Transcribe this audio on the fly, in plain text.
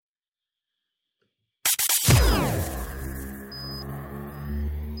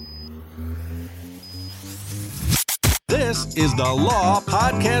This is the Law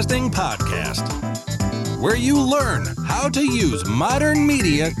Podcasting Podcast, where you learn how to use modern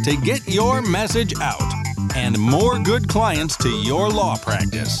media to get your message out and more good clients to your law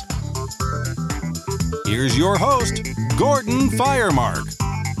practice. Here's your host, Gordon Firemark.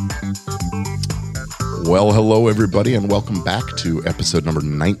 Well, hello, everybody, and welcome back to episode number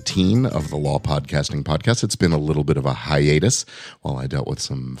 19 of the Law Podcasting Podcast. It's been a little bit of a hiatus while I dealt with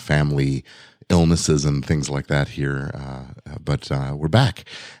some family illnesses and things like that here, but we're back.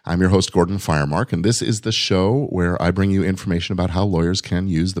 I'm your host, Gordon Firemark, and this is the show where I bring you information about how lawyers can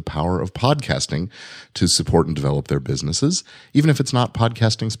use the power of podcasting to support and develop their businesses, even if it's not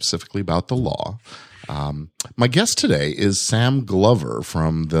podcasting specifically about the law. My guest today is Sam Glover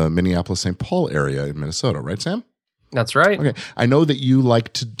from the Minneapolis-St. Paul area in Minnesota, right, Sam? That's right. Okay. I know that you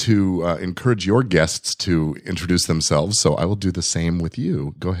like to encourage your guests to introduce themselves, so I will do the same with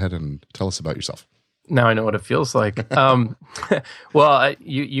you. Go ahead and tell us about yourself. Now I know what it feels like. Well,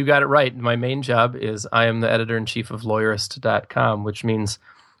 you got it right. My main job is I am the editor-in-chief of Lawyerist.com, which means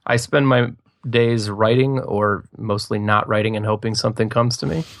I spend my days writing or mostly not writing and hoping something comes to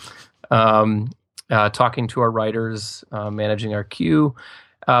me. Talking to our writers, managing our queue.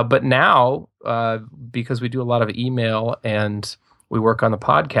 But now, because we do a lot of email and we work on the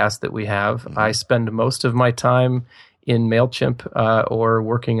podcast that we have, I spend most of my time in MailChimp or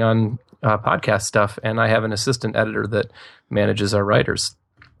working on podcast stuff, and I have an assistant editor that manages our writers.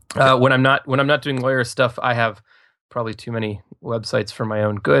 When I'm not doing lawyer stuff, I have probably too many websites for my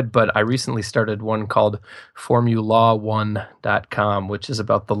own good, but I recently started one called Formula1.com, which is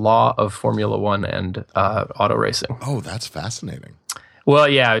about the law of Formula One and auto racing. Oh, that's fascinating. Well,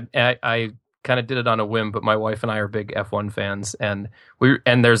 yeah, I kind of did it on a whim, but my wife and I are big F1 fans, and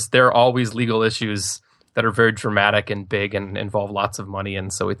there are always legal issues that are very dramatic and big and involve lots of money,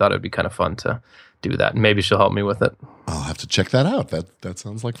 and so we thought it would be kind of fun to do that, and maybe she'll help me with it. I'll have to check that out. That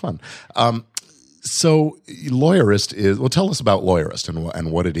sounds like fun. So Lawyerist is, well, tell us about Lawyerist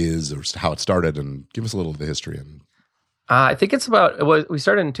and what it is or how it started, and give us a little of the history. And I think it's we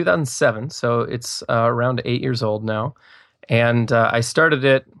started in 2007, so it's around 8 years old now. And I started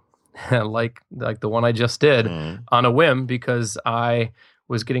it like the one I just did on a whim because I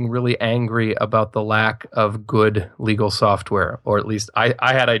was getting really angry about the lack of good legal software, or at least I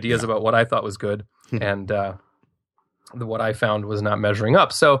had ideas about what I thought was good, and what I found was not measuring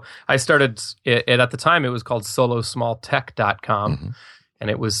up. So I started it at the time. It was called solosmalltech.com, and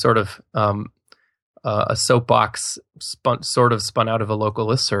it was sort of a soapbox spun out of a local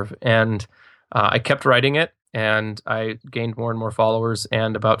listserv. And I kept writing it, and I gained more and more followers.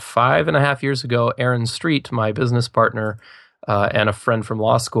 And about 5.5 years ago, Aaron Street, my business partner and a friend from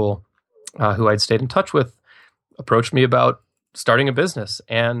law school who I'd stayed in touch with, approached me about starting a business.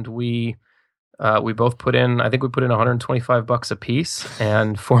 And we both put in $125 a piece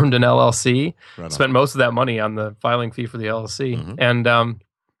and formed an LLC. Right. Spent most of that money on the filing fee for the LLC, and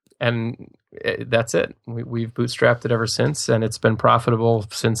that's it. We've bootstrapped it ever since, and it's been profitable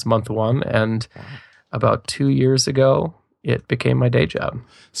since month one. And about 2 years ago, it became my day job.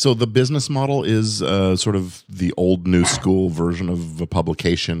 So the business model is sort of the old new school version of a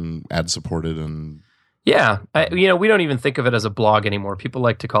publication, ad supported, and yeah, we don't even think of it as a blog anymore. People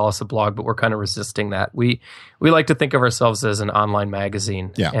like to call us a blog, but we're kind of resisting that. We like to think of ourselves as an online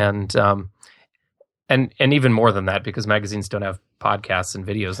magazine, and even more than that, because magazines don't have podcasts and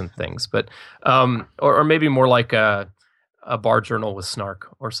videos and things. But or maybe more like a bar journal with snark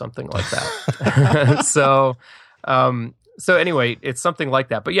or something like that. So anyway, it's something like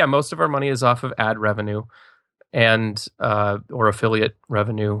that. But yeah, most of our money is off of ad revenue and or affiliate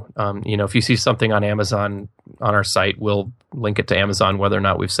revenue. If you see something on Amazon on our site, we'll link it to Amazon, whether or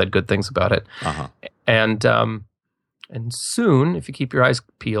not we've said good things about it. And soon, if you keep your eyes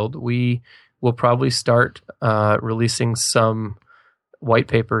peeled, we will probably start releasing some white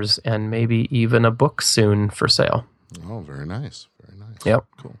papers and maybe even a book soon for sale. Oh, very nice. Very nice. Yep.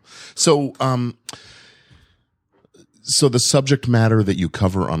 Cool. So the subject matter that you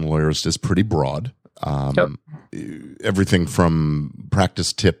cover on Lawyerist is pretty broad. Everything from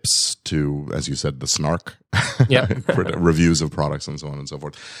practice tips to, as you said, the snark, reviews of products and so on and so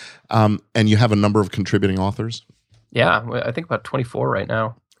forth. And you have a number of contributing authors? Yeah, I think about 24 right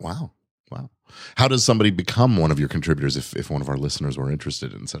now. Wow. How does somebody become one of your contributors if one of our listeners were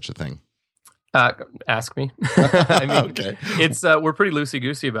interested in such a thing? Ask me. I mean, okay. It's we're pretty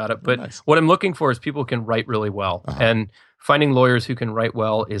loosey-goosey about it, but What I'm looking for is people who can write really well. And finding lawyers who can write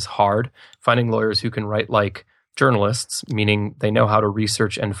well is hard. Finding lawyers who can write like journalists, meaning they know how to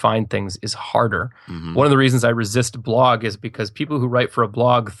research and find things, is harder. One of the reasons I resist blog is because people who write for a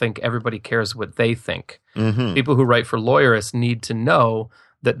blog think everybody cares what they think. People who write for Lawyerist need to know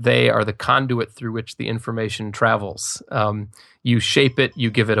that they are the conduit through which the information travels. You shape it, you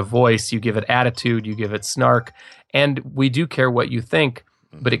give it a voice, you give it attitude, you give it snark, and we do care what you think,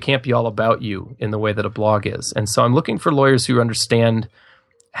 but it can't be all about you in the way that a blog is. And so I'm looking for lawyers who understand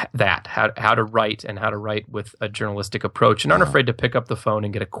that, how to write and how to write with a journalistic approach and aren't afraid to pick up the phone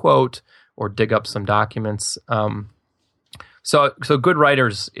and get a quote or dig up some documents. So good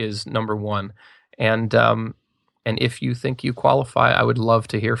writers is number one. And if you think you qualify, I would love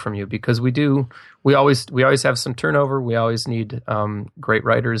to hear from you, because we always have some turnover. We always need great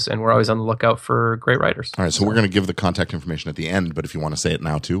writers, and we're always on the lookout for great writers. All right. So we're going to give the contact information at the end, but if you want to say it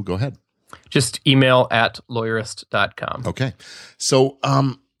now too, go ahead. Just email at lawyerist.com. Okay. So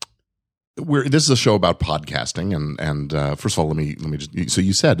this is a show about podcasting, and first of all, let me just. So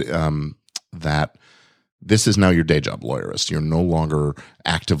you said that this is now your day job, Lawyerist. You're no longer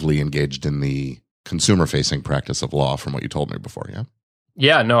actively engaged in the consumer-facing practice of law, from what you told me before. Yeah.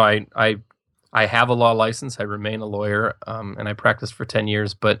 Yeah. No, I have a law license. I remain a lawyer, and I practiced for 10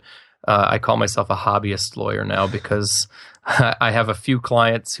 years, but I call myself a hobbyist lawyer now because I have a few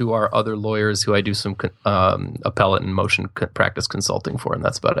clients who are other lawyers who I do some appellate and motion practice consulting for, and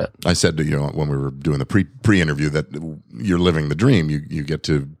that's about it. I said to you when we were doing the pre-interview that you're living the dream. You get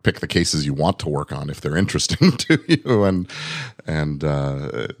to pick the cases you want to work on if they're interesting to you, and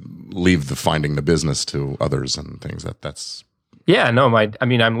leave the finding the business to others and things. That's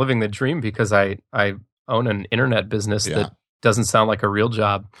I'm living the dream because I own an internet business that doesn't sound like a real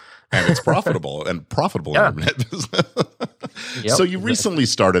job. And it's profitable internet business. So you recently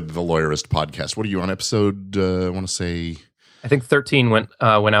started the Lawyerist podcast. What are you on episode? I want to say, I think 13 went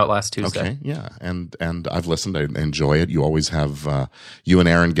out last Tuesday. Okay, yeah, and I've listened. I enjoy it. You always have you and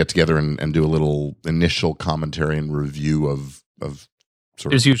Aaron get together and do a little initial commentary and review of.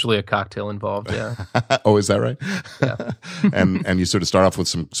 There's usually a cocktail involved. Yeah. Oh, is that right? Yeah. and you sort of start off with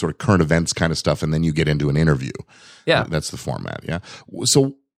some sort of current events kind of stuff, and then you get into an interview. Yeah, that's the format. Yeah.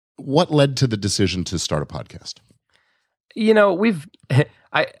 So, what led to the decision to start a podcast?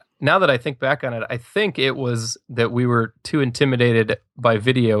 Now that I think back on it, I think it was that we were too intimidated by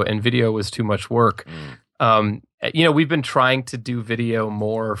video, and video was too much work. We've been trying to do video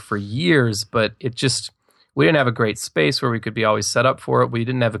more for years, but we didn't have a great space where we could be always set up for it. We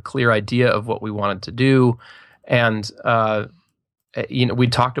didn't have a clear idea of what we wanted to do. And, we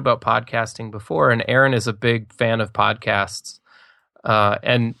talked about podcasting before, and Aaron is a big fan of podcasts.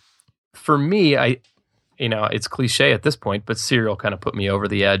 And for me, it's cliche at this point, but Serial kind of put me over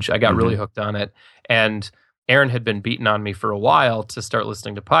the edge. I got really hooked on it. And Aaron had been beating on me for a while to start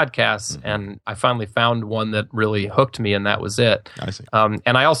listening to podcasts, and I finally found one that really hooked me, and that was it. I see.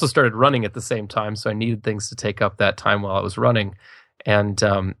 And I also started running at the same time, so I needed things to take up that time while I was running. And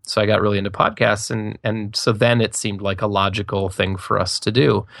so I got really into podcasts, and so then it seemed like a logical thing for us to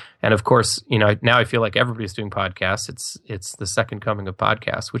do. And of course, now I feel like everybody's doing podcasts. It's the second coming of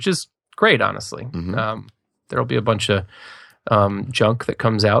podcasts, which is great, honestly. There'll be a bunch of junk that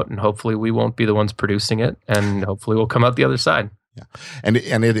comes out, and hopefully we won't be the ones producing it, and hopefully we'll come out the other side. Yeah, and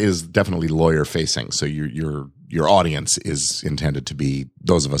it is definitely lawyer facing. So your audience is intended to be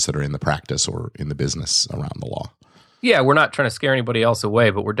those of us that are in the practice or in the business around the law. Yeah, we're not trying to scare anybody else away,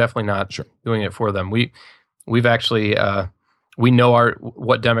 but we're definitely not doing it for them. We've actually we know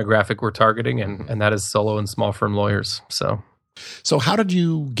what demographic we're targeting, and that is solo and small firm lawyers. So how did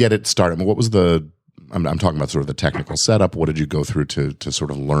you get it started? I mean, what was I'm talking about sort of the technical setup. What did you go through to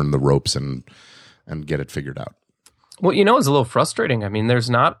sort of learn the ropes and get it figured out? Well, it's a little frustrating. I mean, there's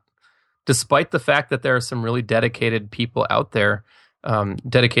not, despite the fact that there are some really dedicated people out there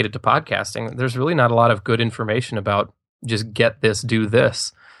dedicated to podcasting, there's really not a lot of good information about just get this, do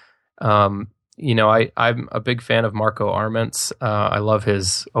this. I'm a big fan of Marco Arment's. I love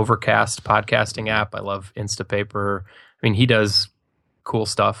his Overcast podcasting app. I love Instapaper. I mean, he does cool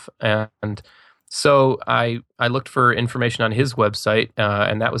stuff. And so I looked for information on his website,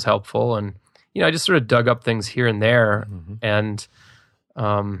 and that was helpful. And, I just sort of dug up things here and there. And,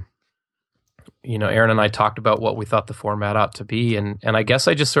 Aaron and I talked about what we thought the format ought to be. And I guess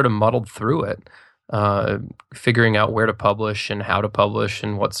I just sort of muddled through it, figuring out where to publish and how to publish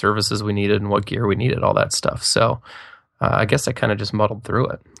and what services we needed and what gear we needed, all that stuff. So I guess I kind of just muddled through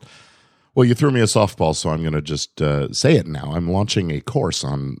it. Well, you threw me a softball, so I'm going to just say it now. I'm launching a course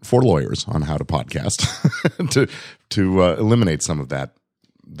for lawyers on how to podcast to eliminate some of that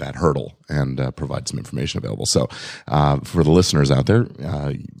hurdle and provide some information available. So for the listeners out there,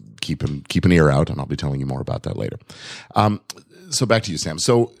 keep an ear out, and I'll be telling you more about that later. So back to you, Sam.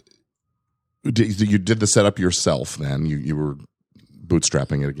 So you did the setup yourself then? You were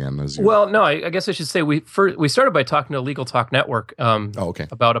bootstrapping it again? Well, no, I guess I should say we started by talking to Legal Talk Network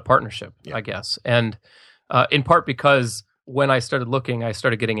about a partnership, I guess. And in part because when I started looking, I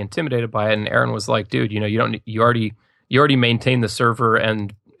started getting intimidated by it. And Aaron was like, dude, you already maintain the server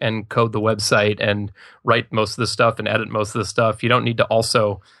and code the website and write most of the stuff and edit most of the stuff. You don't need to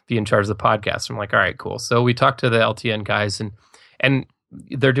also be in charge of the podcast. I'm like, all right, cool. So we talked to the LTN guys and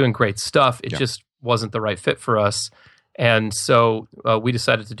they're doing great stuff. It just wasn't the right fit for us. And so we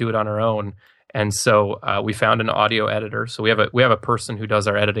decided to do it on our own. And so we found an audio editor. So we have a person who does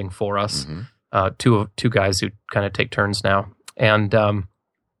our editing for us. Two guys who kind of take turns now. And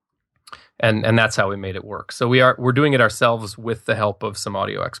that's how we made it work. So we're doing it ourselves with the help of some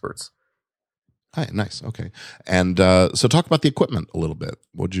audio experts. All right, nice. Okay. And so talk about the equipment a little bit.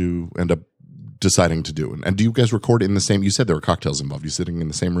 What'd you end up deciding to do? And do you guys record in the same, you said there were cocktails involved. You sitting in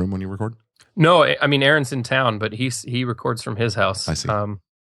the same room when you record? No, I mean, Aaron's in town, but he records from his house. I see.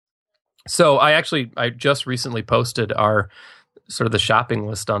 So I just recently posted our sort of the shopping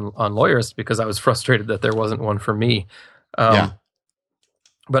list on Lawyerist because I was frustrated that there wasn't one for me. But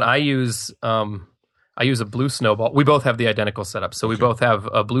I use a Blue Snowball. We both have the identical setup. So we both have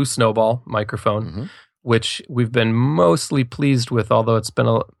a Blue Snowball microphone, which we've been mostly pleased with, although it's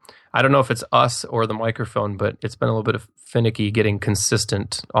been I don't know if it's us or the microphone, but it's been a little bit of finicky getting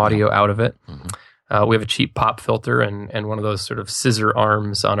consistent audio out of it. We have a cheap pop filter and one of those sort of scissor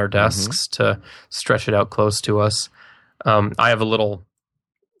arms on our desks to stretch it out close to us. I have a little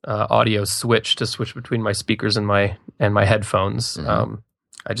audio switch to switch between my speakers and my headphones.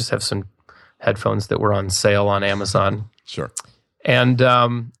 I just have some headphones that were on sale on Amazon. Sure. And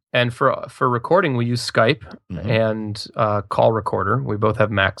for recording, we use Skype and Call Recorder. We both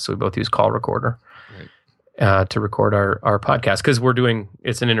have Macs, so we both use Call Recorder to record our podcast because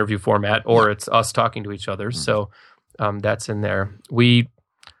it's an interview format or it's us talking to each other. So that's in there.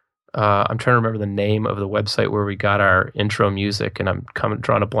 I'm trying to remember the name of the website where we got our intro music, and I'm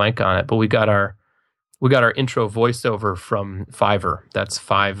drawing a blank on it. But we got our intro voiceover from Fiverr. That's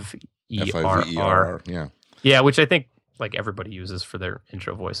Fiverr. Yeah, which I think like everybody uses for their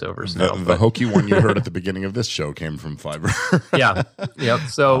intro voiceovers now. The hokey one you heard at the beginning of this show came from Fiverr. Yep.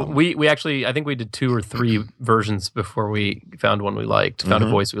 So we actually, I think we did 2 or 3 versions before we found one we liked, found a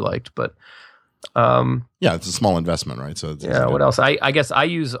voice we liked, but. It's a small investment, right? So what else? I guess I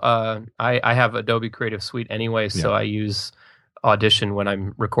use I have Adobe Creative Suite anyway, so I use Audition when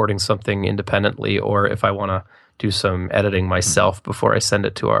I'm recording something independently, or if I want to do some editing myself before I send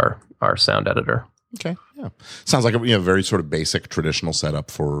it to our sound editor. Okay, yeah, sounds like a very sort of basic traditional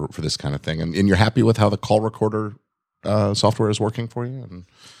setup for this kind of thing, and you're happy with how the Call Recorder software is working for you?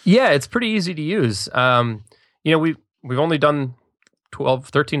 Yeah, it's pretty easy to use. We've only done 12,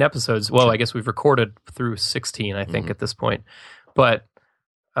 13 episodes. Well, I guess we've recorded through 16, I think, at this point. But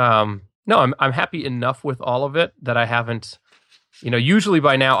no, I'm happy enough with all of it that I haven't. Usually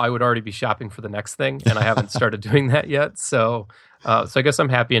by now I would already be shopping for the next thing, and I haven't started doing that yet. So I guess I'm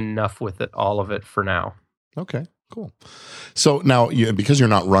happy enough with all of it for now. Okay, cool. So now, because you're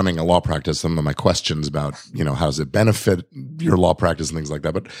not running a law practice, some of my questions about how does it benefit your law practice and things like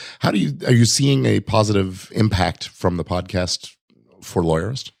that. But are you seeing a positive impact from the podcast for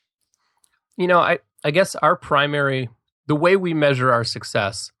Lawyerist? I guess the way we measure our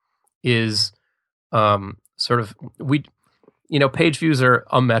success is sort of page views are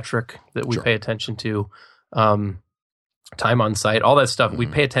a metric that we pay attention to, time on site, all that stuff. We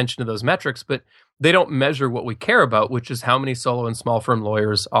pay attention to those metrics, but they don't measure what we care about, which is how many solo and small firm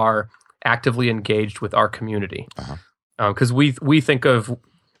lawyers are actively engaged with our community. Because we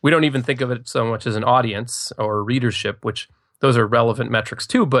don't even think of it so much as an audience or readership, which those are relevant metrics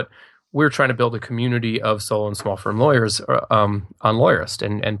too, but we're trying to build a community of solo and small firm lawyers on Lawyerist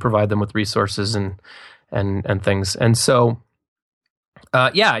and provide them with resources and things. And so, I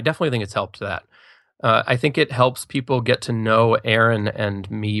definitely think it's helped that. I think it helps people get to know Aaron and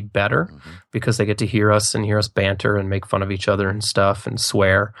me better because they get to hear us banter and make fun of each other and stuff and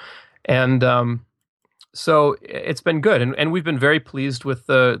swear. And so it's been good. And we've been very pleased with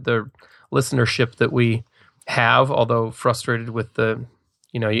the listenership that we have, although frustrated with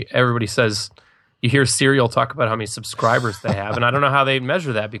everybody says, you hear Serial talk about how many subscribers they have, and I don't know how they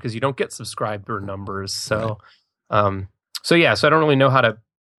measure that because you don't get subscriber numbers. So, so I don't really know how to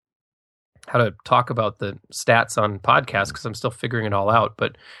talk about the stats on podcasts because I'm still figuring it all out,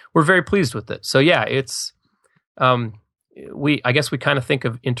 but we're very pleased with it. So it's, I guess we kind of think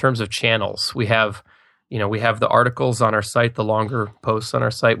of in terms of channels. We have we have the articles on our site, the longer posts on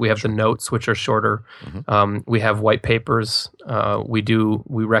our site. We have the notes, which are shorter. We have white papers. We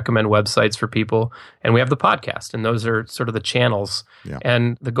recommend websites for people, and we have the podcast, and those are sort of the channels. Yeah.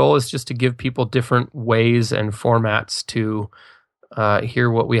 And the goal is just to give people different ways and formats to hear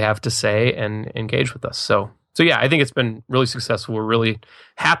what we have to say and engage with us. So yeah, I think it's been really successful. We're really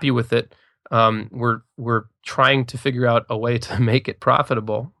happy with it. We're trying to figure out a way to make it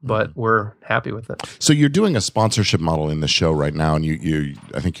profitable, but we're happy with it. So you're doing a sponsorship model in the show right now, and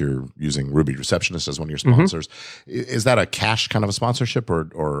I think you're using Ruby Receptionist as one of your sponsors. Is that a cash kind of a sponsorship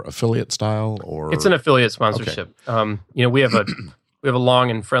or affiliate style, or it's an affiliate sponsorship? Okay. We have a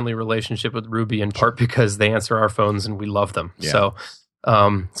long and friendly relationship with Ruby, in part because they answer our phones and we love them. Yeah.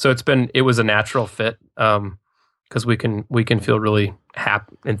 So it was a natural fit. Because we can feel really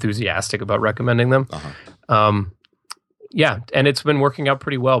enthusiastic about recommending them. Yeah, and it's been working out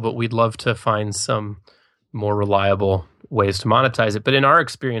pretty well, but we'd love to find some more reliable ways to monetize it. But in our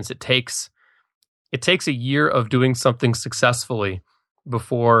experience, it takes a year of doing something successfully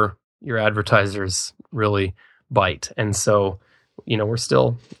before your advertisers really bite. And so, we're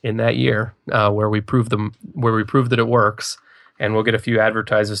still in that year where we prove that it works, and we'll get a few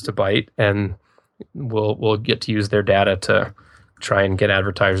advertisers to bite, and we'll get to use their data to try and get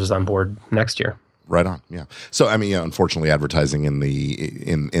advertisers on board next year. Right on. Yeah. So, unfortunately, advertising in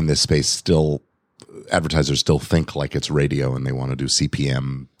this space advertisers still think like it's radio, and they want to do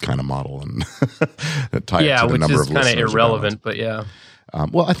CPM kind of model and tie it to the number of listeners. Yeah, which is kind of irrelevant, but yeah.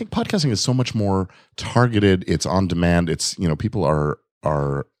 Well, I think podcasting is so much more targeted. It's on demand. It's, people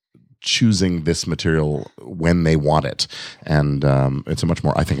are choosing this material when they want it, and it's a much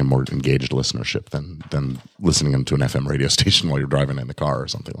more, I think, a more engaged listenership than listening to an FM radio station while you're driving in the car or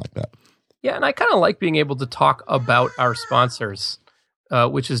something like that. Yeah, and I kind of like being able to talk about our sponsors,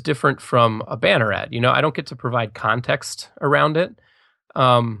 which is different from a banner ad. I don't get to provide context around it.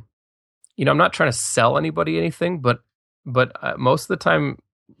 I'm not trying to sell anybody anything, but most of the time,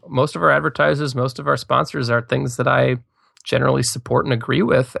 most of our advertisers, most of our sponsors are things that I generally support and agree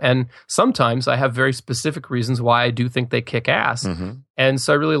with. And sometimes I have very specific reasons why I do think they kick ass. And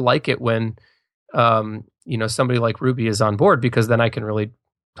so I really like it when, somebody like Ruby is on board, because then I can really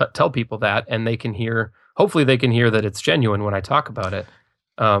tell people that, and hopefully they can hear that it's genuine when I talk about it.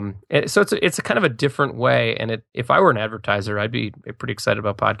 So it's a kind of a different way. And if I were an advertiser, I'd be pretty excited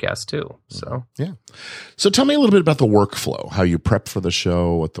about podcasts too. So, yeah. So tell me a little bit about the workflow, how you prep for the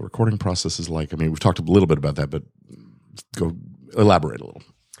show, what the recording process is like. We've talked a little bit about that, but go elaborate a little.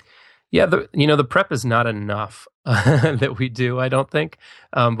 Yeah, the prep is not enough that we do, I don't think,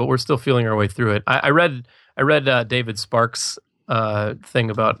 but we're still feeling our way through it. I read David Sparks' thing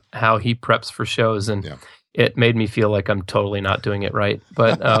about how he preps for shows, and it made me feel like I'm totally not doing it right.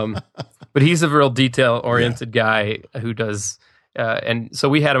 But but he's a real detail oriented guy who does. And so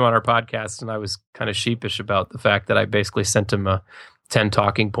we had him on our podcast, and I was kind of sheepish about the fact that I basically sent him 10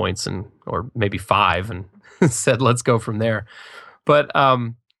 talking points or maybe 5, and said, let's go from there. But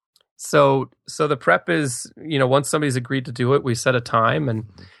so the prep is, once somebody's agreed to do it, we set a time, and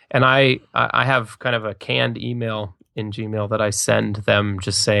I have kind of a canned email in Gmail that I send them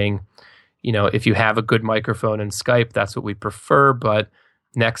just saying, if you have a good microphone and Skype, that's what we prefer, but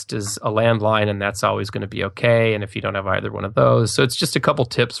next is a landline, and that's always going to be okay. And if you don't have either one of those, so it's just a couple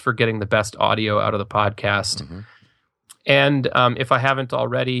tips for getting the best audio out of the podcast. And if I haven't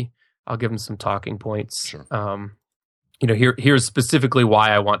already, I'll give them some talking points. Sure. Here's specifically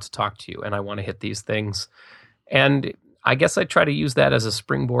why I want to talk to you, and I want to hit these things. And I guess I try to use that as a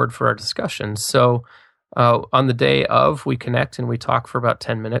springboard for our discussion. So on the day of, we connect and we talk for about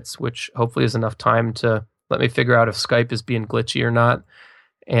 10 minutes, which hopefully is enough time to let me figure out if Skype is being glitchy or not,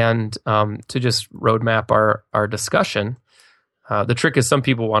 and to just roadmap our discussion. The trick is some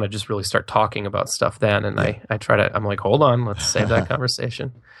people want to just really start talking about stuff then, and I'm like, hold on, let's save that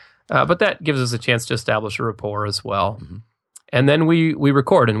conversation. But that gives us a chance to establish a rapport as well. And then we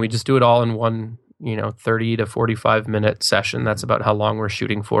record, and we just do it all in one, 30 to 45 minute session. That's about how long we're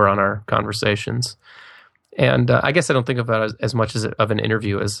shooting for on our conversations. And I guess I don't think of that as much of an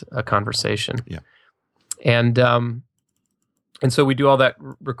interview as a conversation. Yeah. And so we do all that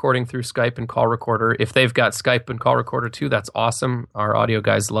recording through Skype and Call Recorder. If they've got Skype and Call Recorder too, that's awesome. Our audio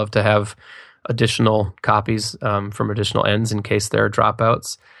guys love to have additional copies from additional ends in case there are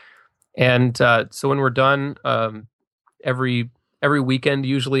dropouts. And so when we're done, every weekend,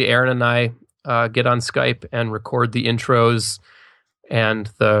 usually Aaron and I get on Skype and record the intros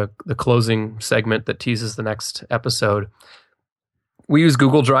and the closing segment that teases the next episode. We use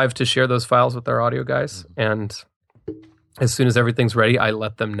Google Drive to share those files with our audio guys, and as soon as everything's ready, I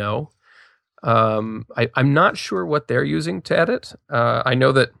let them know. I'm not sure what they're using to edit. I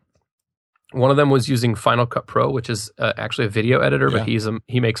know that one of them was using Final Cut Pro, which is actually a video editor, but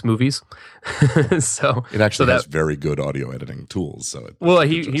he makes movies. So it actually has very good audio editing tools. So I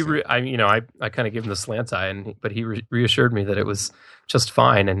kind of give him the slant eye, but he reassured me that it was just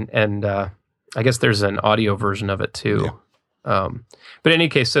fine, and I guess there's an audio version of it too. Yeah. But in any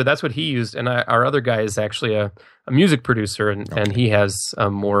case, so that's what he used, and our other guy is actually a music producer, and he has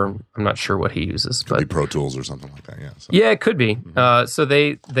more. I'm not sure what he uses, could be Pro Tools or something like that. Yeah, yeah, it could be. So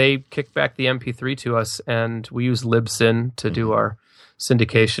they kicked back the MP3 to us, and we use Libsyn to do our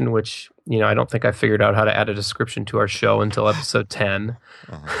syndication. Which I don't think I figured out how to add a description to our show until episode 10.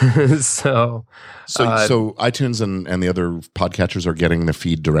 So iTunes and the other podcatchers are getting the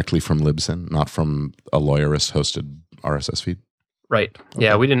feed directly from Libsyn, not from a Lawyerist hosted RSS feed. Right. Okay.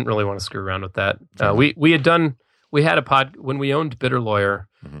 Yeah, we didn't really want to screw around with that. We had a pod when we owned Bitter Lawyer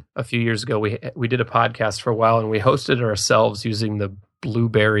a few years ago. We did a podcast for a while, and we hosted it ourselves using the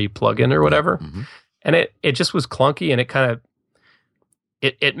Blueberry plugin or whatever. And it just was clunky, and it kind of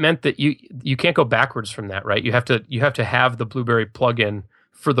it meant that you can't go backwards from that, right? You have to have the Blueberry plugin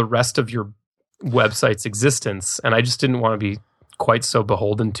for the rest of your website's existence, and I just didn't want to be quite so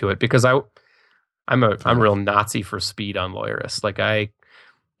beholden to it because I'm a real Nazi for speed on Lawyerist. Like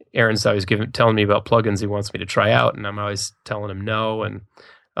Aaron's always telling me about plugins he wants me to try out, and I'm always telling him no. And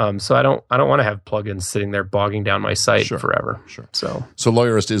so I don't want to have plugins sitting there bogging down my site forever. Sure. So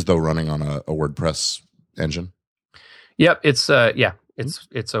Lawyerist is though running on a WordPress engine. Yep. It's a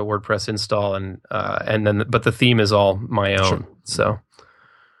WordPress install, and then but the theme is all my own. Sure.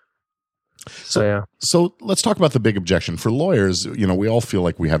 So yeah. So let's talk about the big objection for lawyers. We all feel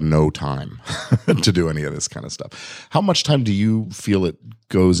like we have no time to do any of this kind of stuff. How much time do you feel it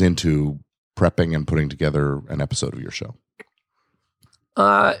goes into prepping and putting together an episode of your show?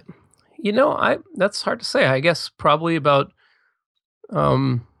 That's hard to say. I guess probably about,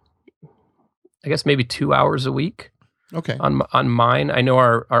 maybe 2 hours a week. Okay. On mine, I know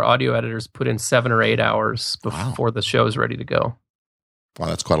our audio editors put in 7 or 8 hours before the show is ready to go. Wow,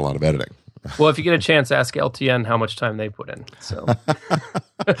 that's quite a lot of editing. Well, if you get a chance, ask LTN how much time they put in. So,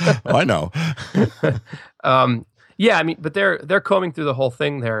 I know. But they're combing through the whole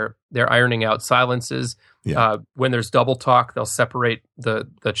thing. They're ironing out silences. Yeah. When there's double talk, they'll separate the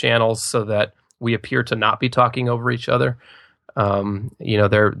channels so that we appear to not be talking over each other.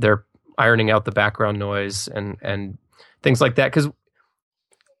 They're ironing out the background noise and things like that because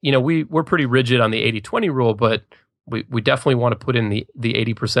we're pretty rigid on the 80-20 rule, but we definitely want to put in the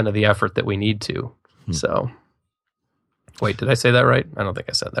 80% of the effort that we need to. So, wait, did I say that right? I don't think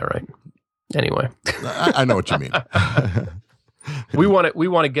I said that right. Anyway, I know what you mean. we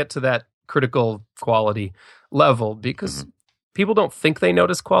want to get to that critical quality level because people don't think they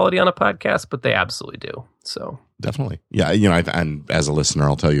notice quality on a podcast, but they absolutely do. So definitely, yeah. And as a listener,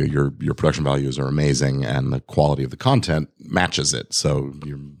 I'll tell you, your production values are amazing, and the quality of the content matches it. So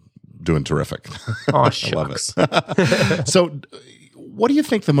you're doing terrific. Oh, shucks. I love it. So what do you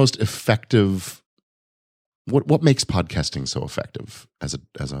think the most effective, what makes podcasting so effective as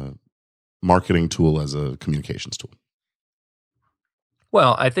a marketing tool, as a communications tool?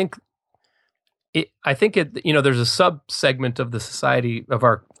 Well, I think there's a sub segment of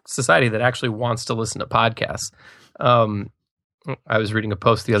our society that actually wants to listen to podcasts. I was reading a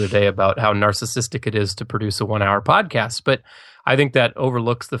post the other day about how narcissistic it is to produce a 1-hour podcast, but I think that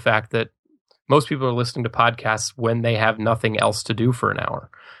overlooks the fact that most people are listening to podcasts when they have nothing else to do for an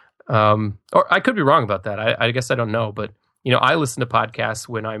hour. Or I could be wrong about that. I guess I don't know, but I listen to podcasts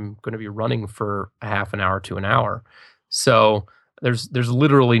when I'm going to be running for a half an hour to an hour. So there's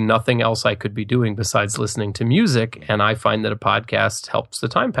literally nothing else I could be doing besides listening to music, and I find that a podcast helps the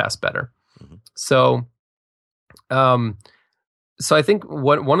time pass better. So I think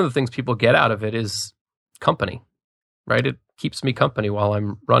one of the things people get out of it is company, right? It keeps me company while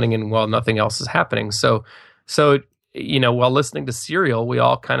I'm running and while nothing else is happening. So while listening to Serial, we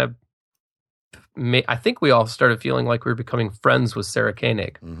all kind of, I think we all started feeling like we were becoming friends with Sarah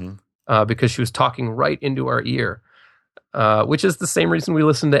Koenig because she was talking right into our ear, which is the same reason we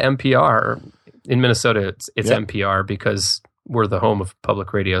listen to NPR. In Minnesota, it's NPR because we're the home of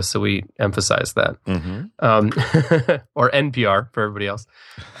public radio, so we emphasize that. Or NPR for everybody else.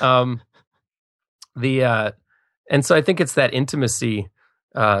 And so I think it's that intimacy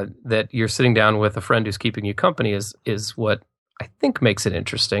that you're sitting down with a friend who's keeping you company is what I think makes it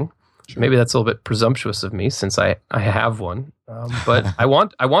interesting. Sure. Maybe that's a little bit presumptuous of me since I have one, but I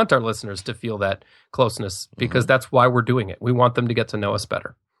want our listeners to feel that closeness because that's why we're doing it. We want them to get to know us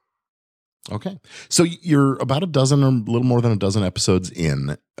better. Okay. So you're about a dozen or a little more than a dozen episodes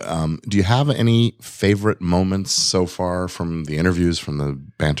in. Do you have any favorite moments so far from the interviews, from the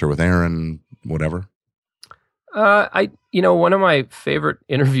banter with Aaron, whatever? One of my favorite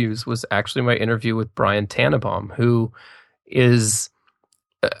interviews was actually my interview with Brian Tannenbaum, who is,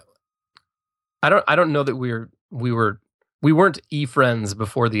 I don't know that we weren't e-friends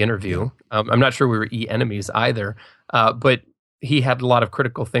before the interview. I'm not sure we were e-enemies either. But he had a lot of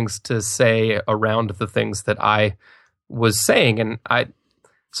critical things to say around the things that I was saying. And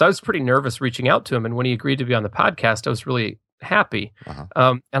so I was pretty nervous reaching out to him. And when he agreed to be on the podcast, I was really happy.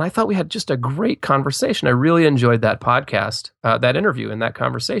 And I thought we had just a great conversation. I really enjoyed that podcast, that interview and that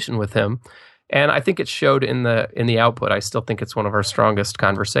conversation with him. And I think it showed in the output. I still think it's one of our strongest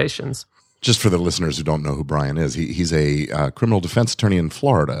conversations. Just for the listeners who don't know who Brian is, he's a criminal defense attorney in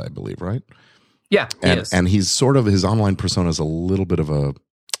Florida, I believe, right? Yeah, and he's sort of, his online persona is a little bit of a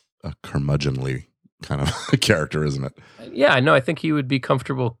curmudgeonly kind of character, isn't it? Yeah, no, I think he would be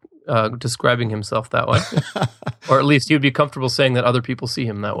comfortable describing himself that way, or at least he would be comfortable saying that other people see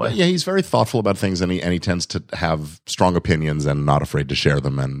him that way. Yeah, he's very thoughtful about things, and he tends to have strong opinions and not afraid to share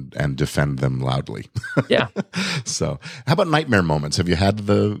them and defend them loudly. Yeah. So, how about nightmare moments? Have you had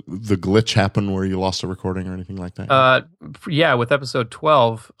the glitch happen where you lost a recording or anything like that? Yeah, with episode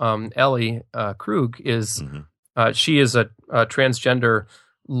 12, Ellie Krug is she is a transgender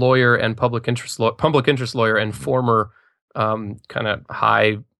lawyer and public interest lawyer and former kind of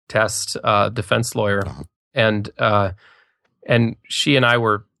high test defense lawyer, and she and I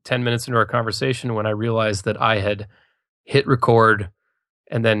were 10 minutes into our conversation when I realized that I had hit record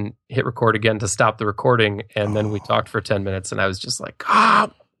and then hit record again to stop the recording, and then we talked for 10 minutes, and I was just like,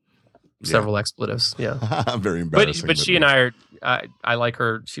 several expletives. Yeah. Very embarrassing. But she and I like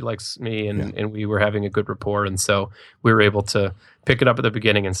her, she likes me, and we were having a good rapport, and so we were able to pick it up at the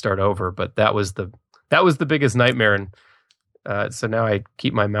beginning and start over. But that was the biggest nightmare, and so now I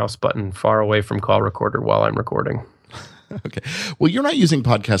keep my mouse button far away from call recorder while I'm recording. Okay. Well, you're not using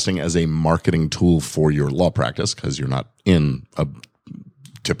podcasting as a marketing tool for your law practice because you're not in a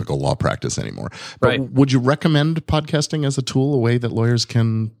typical law practice anymore. But right. Would you recommend podcasting as a tool, a way that lawyers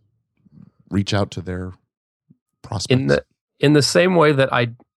can reach out to their prospects? In the same way that I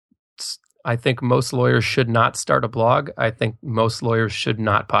think most lawyers should not start a blog, I think most lawyers should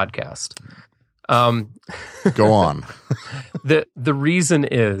not podcast. Go on. The reason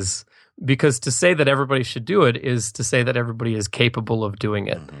is because to say that everybody should do it is to say that everybody is capable of doing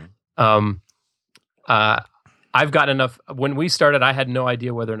it. I've got enough. When we started, I had no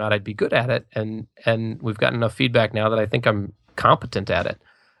idea whether or not I'd be good at it, and we've got enough feedback now that I think I'm competent at it.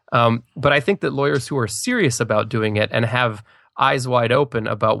 But I think that lawyers who are serious about doing it and have eyes wide open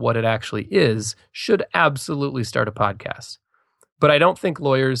about what it actually is should absolutely start a podcast. But I don't think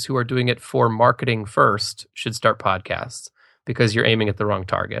lawyers who are doing it for marketing first should start podcasts because you're aiming at the wrong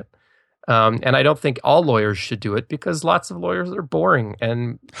target. And I don't think all lawyers should do it because lots of lawyers are boring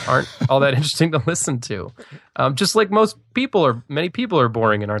and aren't all that interesting to listen to. Just like many people are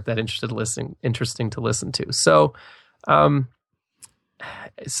boring and aren't that interesting to listen to. So no,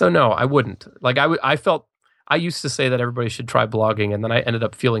 I wouldn't. Like I used to say that everybody should try blogging, and then I ended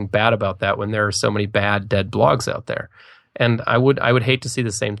up feeling bad about that when there are so many bad, dead blogs out there. And I would hate to see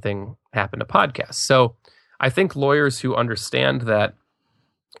the same thing happen to podcasts. So I think lawyers who understand that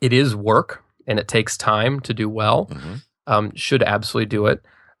it is work and it takes time to do well should absolutely do it.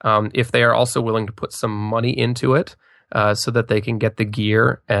 If they are also willing to put some money into it so that they can get the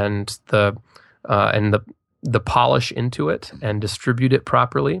gear and the polish into it and distribute it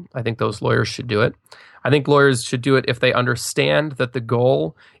properly, I think those lawyers should do it. I think lawyers should do it if they understand that the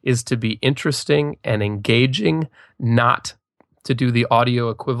goal is to be interesting and engaging, not to do the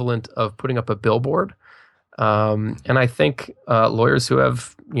audio equivalent of putting up a billboard. And I think lawyers who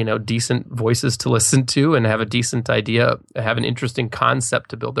have decent voices to listen to and have a decent idea, have an interesting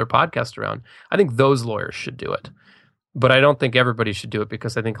concept to build their podcast around, I think those lawyers should do it. But I don't think everybody should do it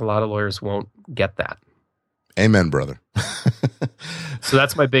because I think a lot of lawyers won't get that. Amen, brother. So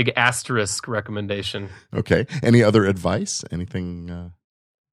that's my big asterisk recommendation. Okay. Any other advice? Anything?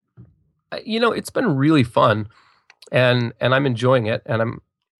 It's been really fun, and I'm enjoying it, and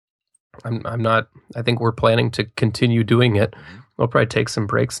I'm not. I think we're planning to continue doing it. We'll probably take some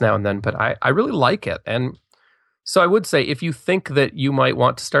breaks now and then, but I really like it, and so I would say if you think that you might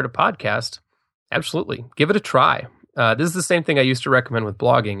want to start a podcast, absolutely give it a try. This is the same thing I used to recommend with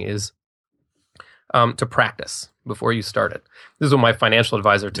blogging: is to practice before you start it. This is what my financial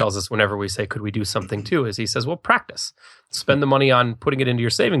advisor tells us whenever we say, could we do something too? Is he says, well, practice. Spend the money on putting it into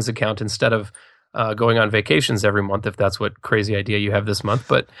your savings account instead of going on vacations every month if that's what crazy idea you have this month.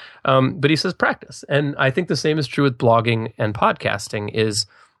 But he says practice. And I think the same is true with blogging and podcasting is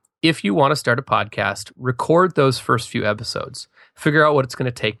if you want to start a podcast, record those first few episodes. Figure out what it's going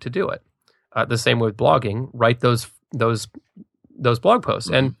to take to do it. The same with blogging, write those blog posts.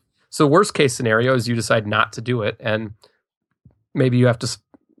 Mm-hmm. And so worst case scenario is you decide not to do it. And maybe you have to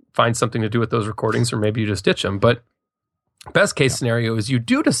find something to do with those recordings, or maybe you just ditch them. But best case scenario is you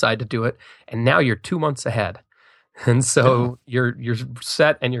do decide to do it, and now you're 2 months ahead. And so you're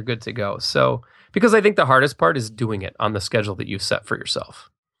set and you're good to go. So, because I think the hardest part is doing it on the schedule that you set for yourself.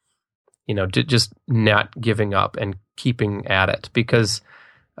 Just not giving up and keeping at it. Because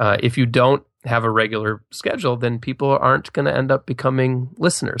if you don't have a regular schedule, then people aren't going to end up becoming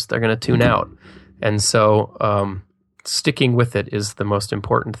listeners. They're going to tune out. And so sticking with it is the most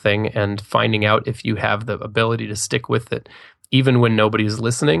important thing, and finding out if you have the ability to stick with it, even when nobody's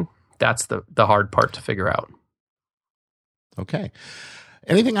listening, that's the hard part to figure out. Okay.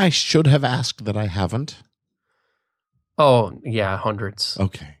 Anything I should have asked that I haven't? Oh, yeah, hundreds.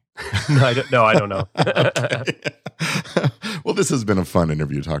 Okay. I don't know. Okay. Well, this has been a fun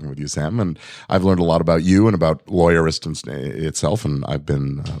interview talking with you, Sam, and I've learned a lot about you and about Lawyerist itself, and I've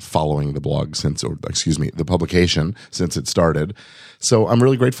been following the blog the publication since it started. So I'm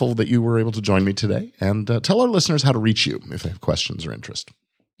really grateful that you were able to join me today, and tell our listeners how to reach you if they have questions or interest.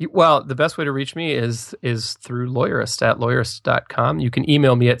 Well, the best way to reach me is through Lawyerist at lawyerist.com. You can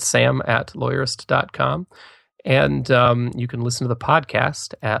email me at sam@lawyerist.com. And you can listen to the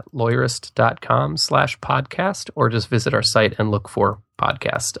podcast at lawyerist.com/podcast, or just visit our site and look for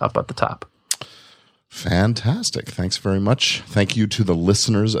podcast up at the top. Fantastic. Thanks very much. Thank you to the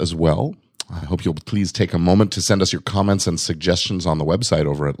listeners as well. I hope you'll please take a moment to send us your comments and suggestions on the website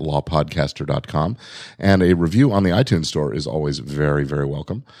over at lawpodcaster.com. And a review on the iTunes store is always very, very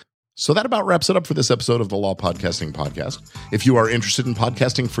welcome. So that about wraps it up for this episode of the Law Podcasting Podcast. If you are interested in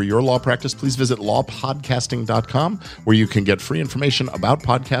podcasting for your law practice, please visit lawpodcasting.com, where you can get free information about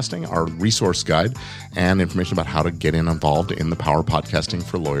podcasting, our resource guide, and information about how to get involved in the Power Podcasting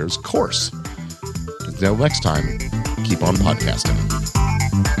for Lawyers course. Until next time, keep on podcasting.